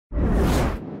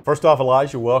First off,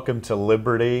 Elijah, welcome to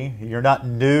Liberty. You're not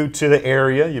new to the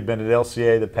area. You've been at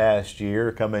LCA the past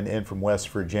year, coming in from West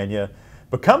Virginia.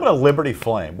 Becoming a Liberty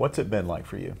Flame, what's it been like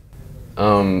for you?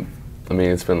 I mean,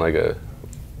 it's been like it's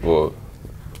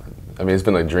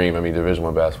been a dream. I mean, Division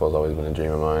I basketball has always been a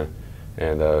dream of mine.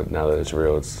 And now that it's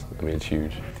real, it's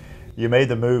huge. You made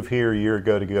the move here a year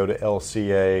ago to go to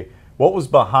LCA. What was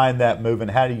behind that move,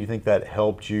 and how do you think that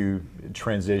helped you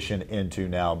transition into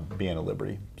now being a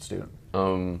Liberty student?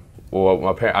 Well,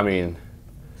 my parents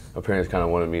kind of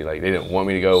wanted me, like, they didn't want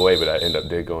me to go away, but I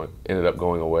ended up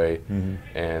going away. Mm-hmm.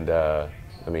 And I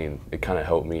mean, it kind of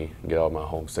helped me get all my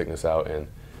homesickness out, and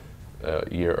a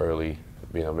year early,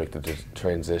 make the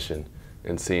transition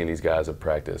and seeing these guys at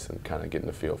practice and kind of getting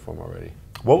the feel for them already.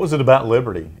 What was it about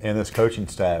Liberty and this coaching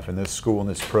staff and this school and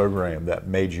this program that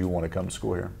made you want to come to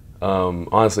school here?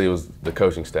 Honestly, it was the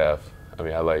coaching staff. I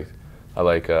mean, I like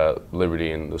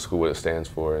Liberty and the school, what it stands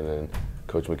for, and then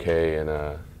Coach McKay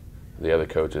and the other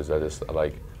coaches. I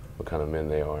like what kind of men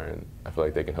they are, and I feel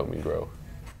like they can help me grow.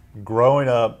 Growing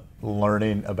up,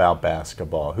 learning about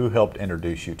basketball, who helped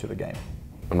introduce you to the game?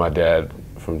 My dad,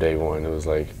 from day one. It was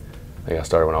like, I think I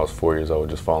started when I was 4 years old,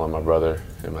 just following my brother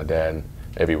and my dad, and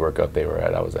every workout they were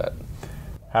at, I was at.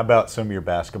 How about some of your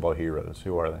basketball heroes?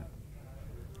 Who are they?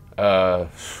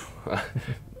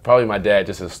 Probably my dad,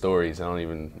 just his stories. I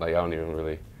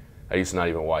used to not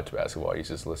even watch basketball. I used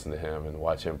to just listen to him and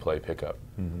watch him play pickup.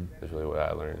 Mm-hmm. That's really what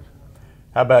I learned.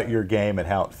 How about your game and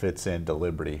how it fits into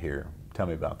Liberty here? Tell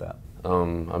me about that.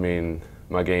 I mean,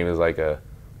 my game is like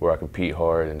where I compete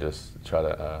hard and just try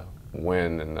to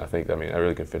win, and I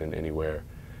really can fit in anywhere.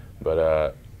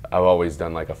 But I've always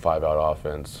done like a 5-out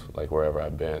offense, like wherever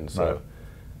I've been. So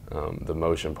the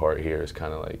motion part here is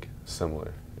kind of like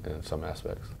similar in some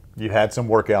aspects. You've had some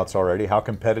workouts already. How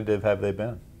competitive have they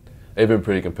been? They've been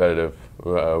pretty competitive.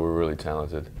 We're really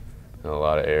talented in a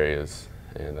lot of areas,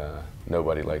 and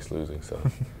nobody likes losing. So.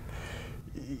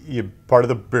 You're part of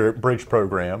the bridge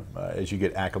program as you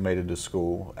get acclimated to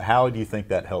school. How do you think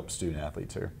that helps student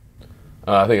athletes here?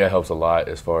 I think that helps a lot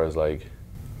as far as like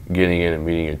getting in and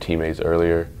meeting your teammates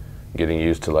earlier, getting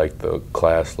used to like the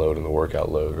class load and the workout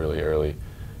load really early.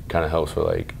 Kind of helps for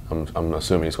like I'm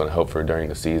assuming it's going to help for during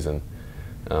the season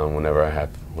whenever I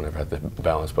have to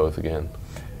balance both again.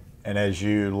 And as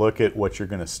you look at what you're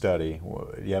going to study,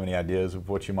 do you have any ideas of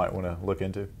what you might want to look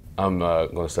into? I'm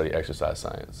going to study exercise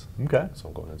science. Okay. So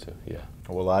I'm going into, yeah.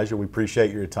 Well, Elijah, we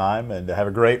appreciate your time and have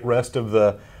a great rest of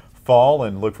the fall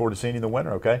and look forward to seeing you in the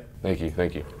winter, okay? Thank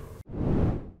you.